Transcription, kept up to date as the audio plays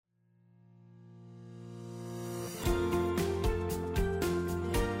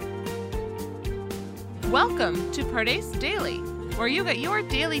Welcome to Pardes Daily, where you get your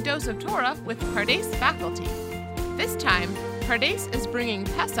daily dose of Torah with Pardes faculty. This time, Pardes is bringing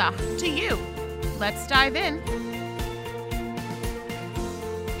Pesach to you. Let's dive in.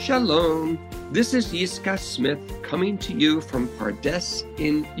 Shalom, this is Yiska Smith coming to you from Pardes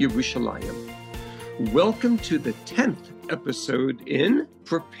in Yerushalayim. Welcome to the 10th episode in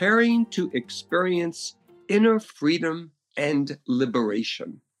Preparing to Experience Inner Freedom and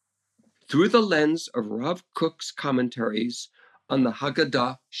Liberation, through the lens of Rav Kook's commentaries on the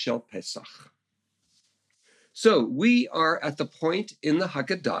Haggadah Shel Pesach. So we are at the point in the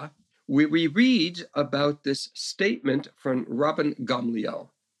Haggadah where we read about this statement from Rabban Gamliel.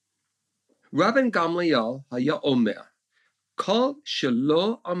 Rabban Gamliel haya omer, kol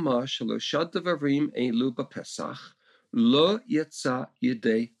shelo amar shelosha devarim elu b'Pesach, lo yetza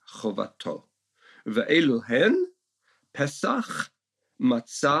yedei chovato, ve'elu hen Pesach,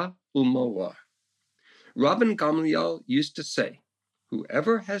 matzah, umorah. Rabban Gamliel used to say,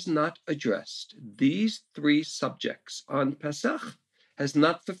 whoever has not addressed these three subjects on Pesach has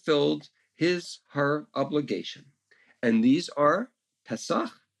not fulfilled her obligation. And these are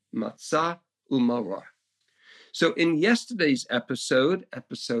Pesach, matzah, umorah. So in yesterday's episode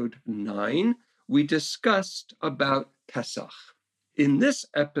 9, we discussed about Pesach. In this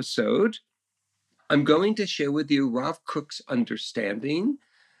episode, I'm going to share with you Rav Kook's understanding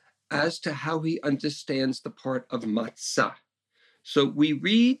as to how he understands the part of matzah. So we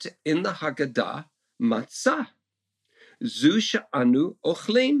read in the Haggadah, matzah, zu she'anu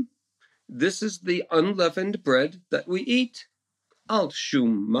ochlim. This is the unleavened bread that we eat. Al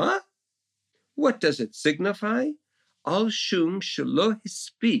shum ma? What does it signify? Al shum shelo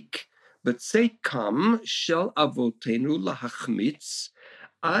hispik, b'tzeikam shel avotenu lahachmitz,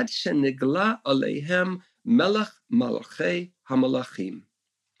 ad shenigla aleihem melech malachei hamalachim,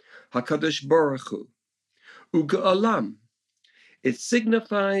 HaKadosh Baruch Hu, u'ge'olam. It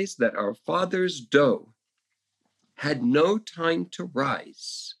signifies that our fathers' dough had no time to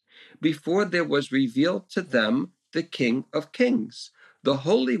rise before there was revealed to them the King of Kings, the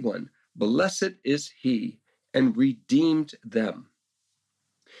Holy One, blessed is He, and redeemed them.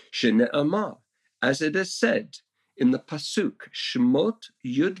 Shene'amar, as it is said in the Pasuk, Shemot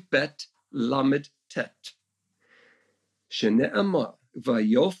Yud Bet Lamed Tet. Shene'amar,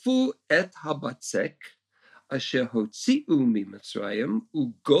 Vayofu et habatzek, asher hotzi'u miMitzrayim,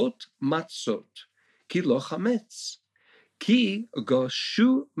 ugot matzot, ki lo chametz, ki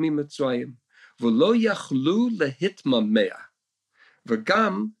goshu miMitzrayim, v'lo yachlu lehitmamea,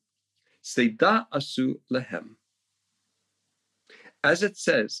 v'gam seda asu lehem. As it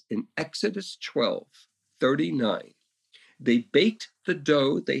says in Exodus 12:39, they baked the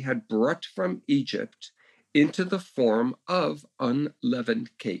dough they had brought from Egypt into the form of unleavened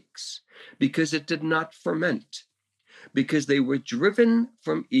cakes, because it did not ferment, because they were driven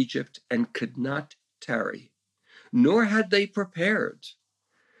from Egypt and could not tarry, nor had they prepared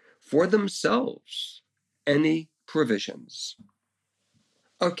for themselves any provisions.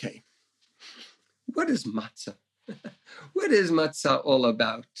 Okay, what is matzah? What is matzah all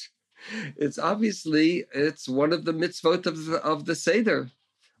about? It's one of the mitzvot of the Seder.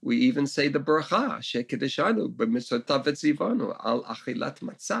 We even say the bracha, shekedeshanu b'mitzvotav v'tzivanu al achilat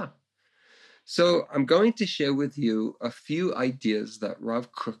matzah. So I'm going to share with you a few ideas that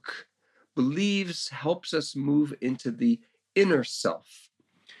Rav Kook believes helps us move into the inner self,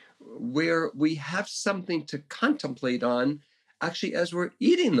 where we have something to contemplate on actually as we're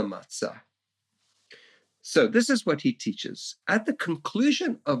eating the matzah. So this is what he teaches. At the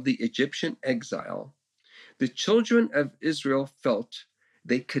conclusion of the Egyptian exile, the children of Israel felt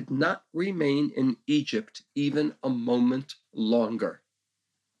they could not remain in Egypt even a moment longer.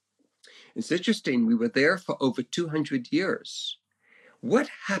 It's interesting, we were there for over 200 years. What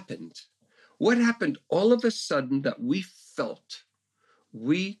happened? What happened all of a sudden that we felt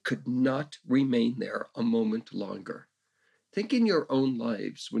we could not remain there a moment longer? Think in your own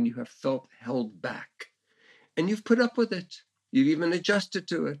lives when you have felt held back, and you've put up with it. You've even adjusted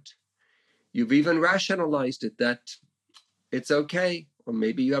to it. You've even rationalized it that it's okay, or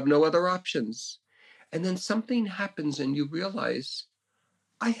maybe you have no other options. And then something happens and you realize,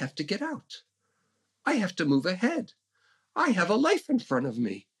 I have to get out. I have to move ahead. I have a life in front of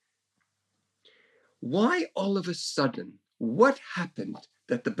me. Why all of a sudden? What happened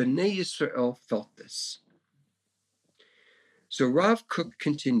that the Bnei Yisrael felt this? So Rav Kook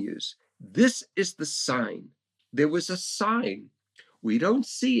continues, this is the sign. There was a sign. We don't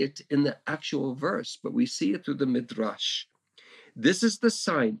see it in the actual verse, but we see it through the Midrash. This is the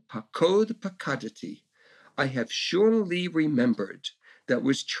sign, pakod pakadati, I have surely remembered, that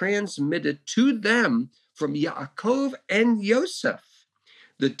was transmitted to them from Yaakov and Yosef.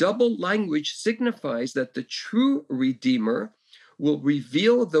 The double language signifies that the true Redeemer will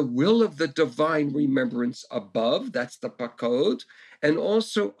reveal the will of the divine remembrance above, that's the pakod, and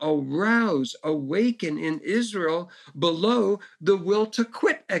also awaken in Israel below the will to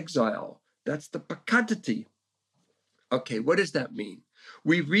quit exile. That's the pakadati. Okay, what does that mean?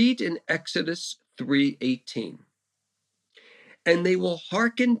 We read in Exodus 3:18, and they will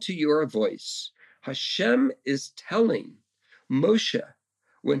hearken to your voice. Hashem is telling Moshe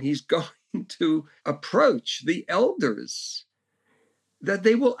when he's going to approach the elders that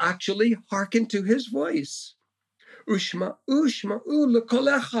they will actually hearken to his voice. Ushma'u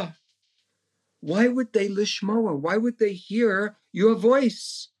lekolecha. Why would they lishmoa? Why would they hear your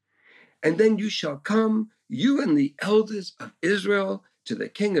voice? And then you shall come, you and the elders of Israel, to the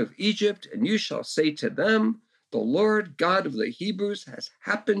king of Egypt, and you shall say to them, the Lord God of the Hebrews has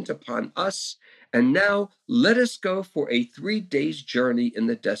happened upon us, and now let us go for a 3 days journey in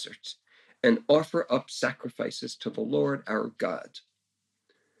the desert and offer up sacrifices to the Lord our God.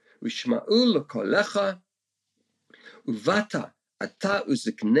 Ushma'u lekolecha uvata ata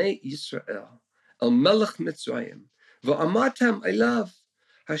uziknei Yisrael el melech Mitzrayim va'amatam elav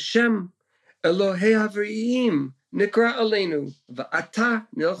Hashem Elohei Havriim nikra aleinu va'ata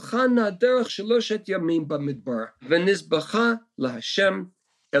nilchana derech sheloshet yamim b'midbar v'nizbacha laHashem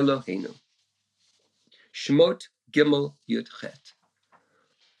Eloheinu. Shmot Gimel Yud Chet.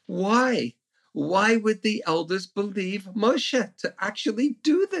 Why? Why would the elders believe Moshe to actually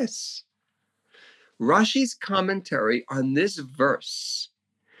do this? Rashi's commentary on this verse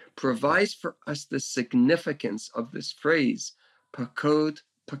provides for us the significance of this phrase, pakod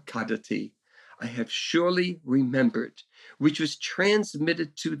pakadati, I have surely remembered, which was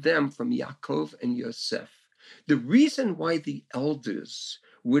transmitted to them from Yaakov and Yosef. The reason why the elders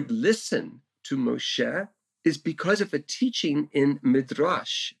would listen to Moshe is because of a teaching in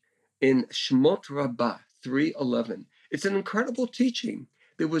Midrash, in Shmot Rabbah 3:11. It's an incredible teaching.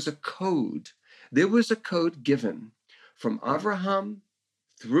 There was a code given from Abraham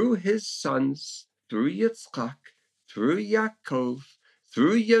through his sons, through Yitzchak, through Yaakov,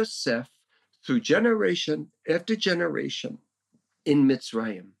 through Yosef, through generation after generation in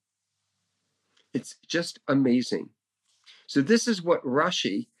Mitzrayim. It's just amazing. So this is the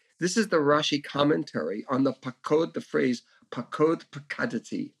Rashi commentary on the pakod, the phrase pakod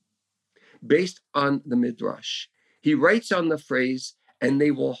pakadati, based on the Midrash. He writes on the phrase, and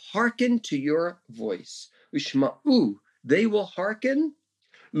they will hearken to your voice. Ushma'u, they will hearken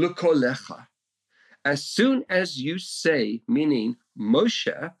lekolecha. As soon as you say, meaning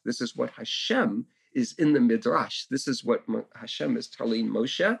Moshe, this is what Hashem is in the Midrash. This is what Hashem is telling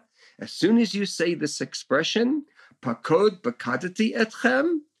Moshe. As soon as you say this expression, pakod bakadati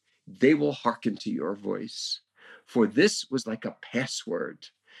etchem, they will hearken to your voice. For this was like a password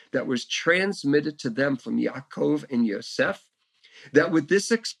that was transmitted to them from Yaakov and Yosef, that with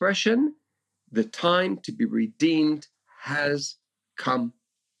this expression, the time to be redeemed has come.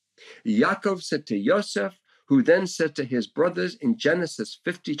 Yaakov said to Yosef, who then said to his brothers in Genesis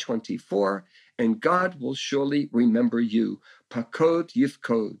 50:24, and God will surely remember you, pakod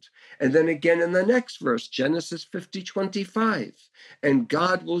yifkod. And then again in the next verse, Genesis 50:25, and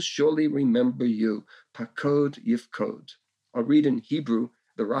God will surely remember you, pakod yifkod. I'll read in Hebrew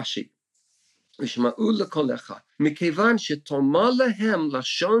the Rashi. Yishma'u lekolecha, mikevan shetoma lehem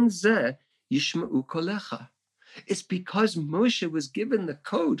lashon zeh yishma'u kolecha. It's because Moshe was given the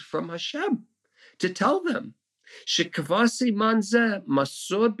code from Hashem to tell them, Shekavasi manzeh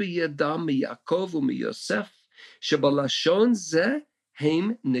masod b'yadam miYaakov u'miyosef shebalashon zeh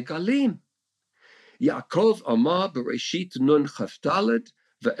heim nigalim. Yaakov amar b'Reshit nun chavdaled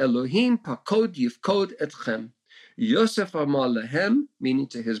ve'Elohim pakod yifkod etchem. Yosef amar lehem, meaning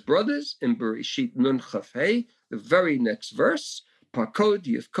to his brothers, in Bereshit nun chavhei, the very next verse, pakod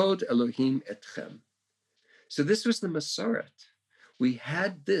yifkod Elohim etchem. So this was the Masoret. We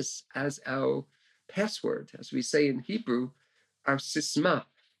had this as our password, as we say in Hebrew, our sisma,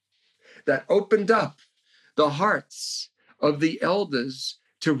 that opened up the hearts of the elders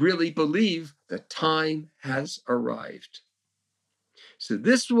to really believe the time has arrived. So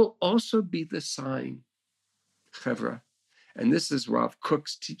this will also be the sign, Chevra, and this is Rav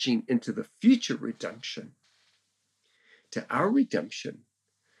Kook's teaching into the future redemption, to our redemption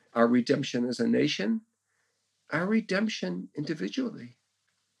as a nation, our redemption individually.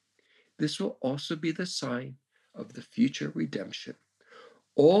 This will also be the sign of the future redemption.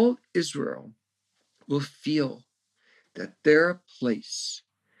 All Israel will feel that their place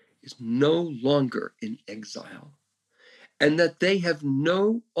is no longer in exile and that they have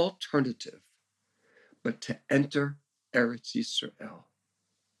no alternative but to enter Eretz Yisrael.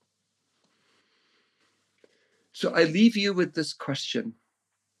 So I leave you with this question,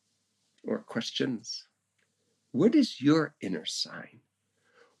 or questions. What is your inner sign?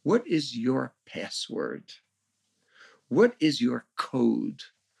 What is your password? What is your code,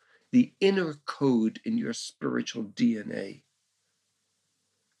 the inner code in your spiritual DNA?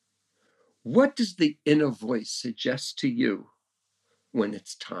 What does the inner voice suggest to you when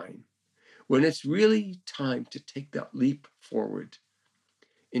it's time? When it's really time to take that leap forward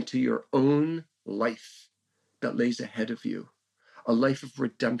into your own life that lays ahead of you, a life of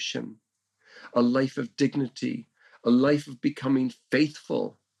redemption, a life of dignity, a life of becoming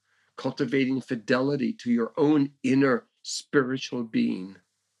faithful, cultivating fidelity to your own inner spiritual being.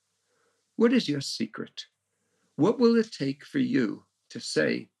 What is your secret? What will it take for you to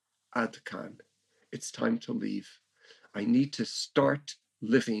say, Ad Kan, it's time to leave. I need to start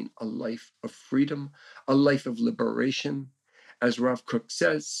living a life of freedom, a life of liberation. As Rav Kook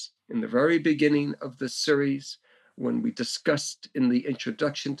says in the very beginning of this series, when we discussed in the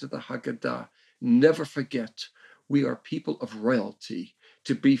introduction to the Haggadah, never forget, we are people of royalty.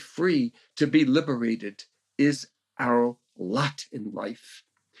 To be free, to be liberated is our lot in life.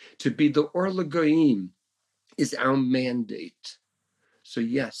 To be the Or L'Goyim is our mandate. So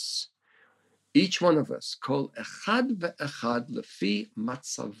yes, each one of us, kol echad ve'echad lefi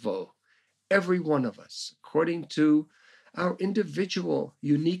matzavo, every one of us, according to our individual,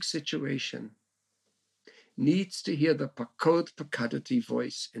 unique situation, needs to hear the pakod pakadati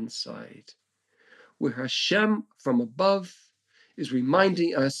voice inside, where Hashem from above is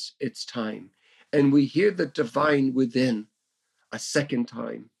reminding us it's time, and we hear the divine within a second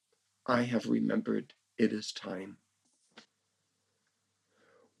time. I have remembered it is time.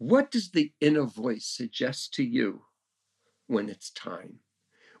 What does the inner voice suggest to you when it's time?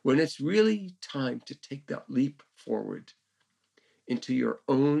 When it's really time to take that leap forward into your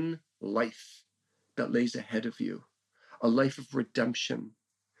own life that lays ahead of you, a life of redemption,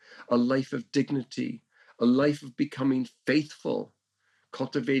 a life of dignity, a life of becoming faithful,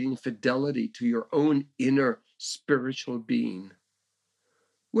 cultivating fidelity to your own inner spiritual being.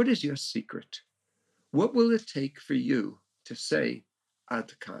 What is your secret? What will it take for you to say,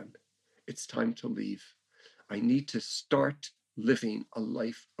 Ad Kan, it's time to leave. I need to start living a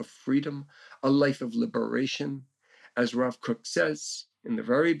life of freedom, a life of liberation. As Rav Kook says in the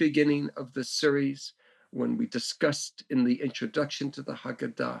very beginning of this series, when we discussed in the introduction to the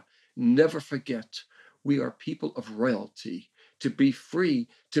Haggadah, never forget, we are people of royalty. To be free,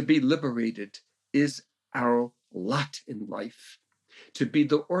 to be liberated is our lot in life. To be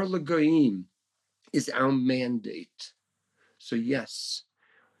the Or L'Goyim is our mandate. So yes,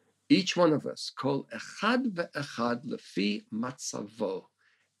 each one of us, kol echad ve'echad lefi matzavo,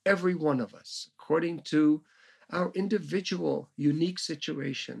 every one of us, according to our individual, unique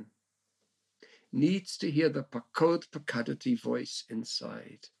situation, needs to hear the pakod pakadati voice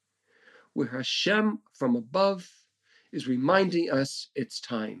inside, where Hashem from above is reminding us it's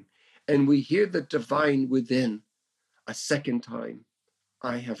time, and we hear the divine within a second time.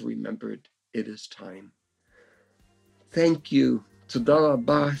 I have remembered it is time. Thank you. Toda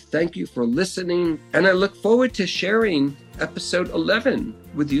Rabah. Thank you for listening, and I look forward to sharing episode 11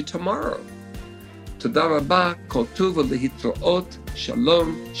 with you tomorrow. Toda Rabah, kol tuv v'lehitraot,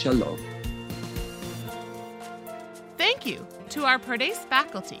 shalom, shalom. Thank you to our Pardes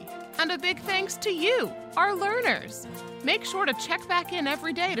faculty, and a big thanks to you, our learners. Make sure to check back in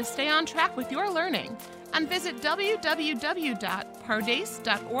every day to stay on track with your learning, and visit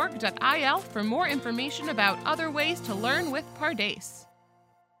www.pardes.org.il for more information about other ways to learn with Pardes.